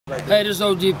Hey, this is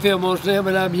OG FillMore Slim,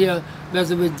 and I'm here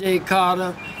messing with Jay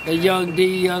Carter and Young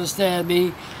D, you understand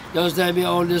me? You understand me,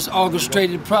 on this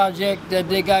orchestrated project that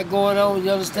they got going on,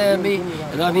 you understand me?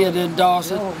 And I'm here to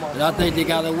endorse it, and I think they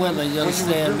got a winner, you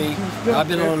understand me? I've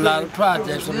been on a lot of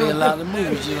projects, I've been in a lot of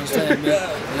movies, you understand me?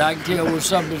 And I can tell when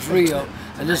something's real,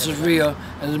 and this is real,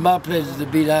 and it's my pleasure to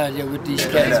be down here with these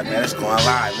cats. Look, man, it's going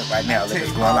live. Look right now, look,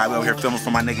 it's going live. We over here filming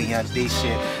for my nigga Young D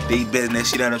shit, D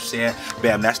business, you know what I'm saying?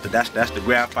 Bam, that's the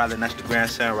grandfather and that's the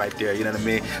grandson right there, you know what I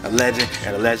mean? A legend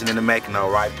and a legend in the making,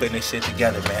 all right? Putting this shit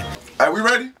together, man. All right, we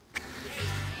ready?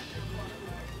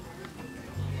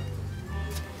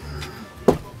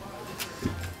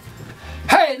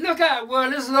 Hey, look out,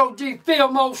 world. This is OG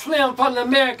FillMore Slim from the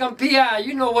American PI.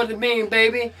 You know what it mean,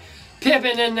 baby.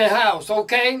 Pimping in the house,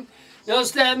 okay? You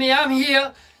understand me? I'm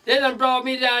here. They done brought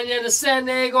me down here to San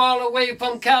Diego all the way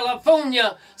from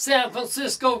California, San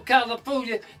Francisco,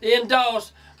 California, to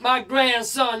endorse my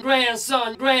grandson.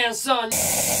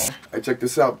 Hey, check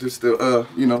this out. This the,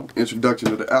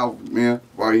 introduction of the album, man.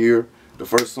 Right here, the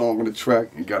first song on the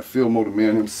track, and got FillMore, the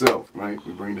man himself, right?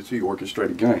 We bring it to you,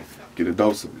 orchestrated game. Get a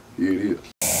dose of it. Here it is.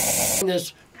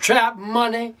 This trap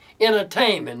money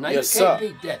entertainment. Now you can't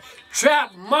beat that.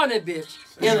 Trap money, bitch.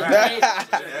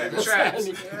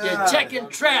 Entertainment. You're checking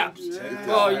traps.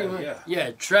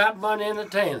 Yeah, trap money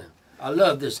entertainment. I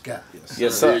love this guy.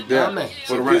 Yes, sir. Man.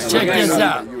 Check this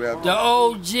out. The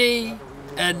OG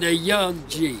and the Young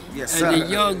G. Yes, and the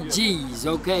Young G's,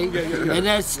 okay? And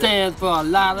that stands for a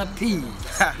lot of P's.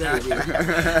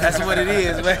 That's what it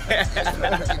is, man.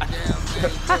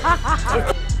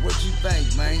 What you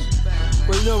think, man?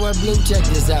 Well, you know what, Blue? Check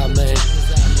this out, man.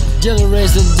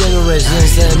 Generation to generation, you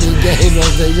understand me? Game, you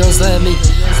understand me?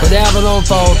 But the apple don't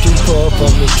fall too far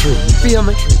from the tree. You feel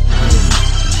me?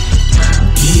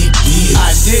 Dig this.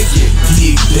 I dig it.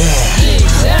 Dig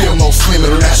that. FillMore Slim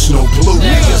International Blue.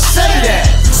 Nigga, say that.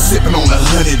 Sipping on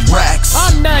 100 racks.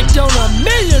 I'm knocked on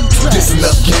 1,000,000 tracks. This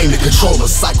enough game to control a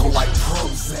cycle like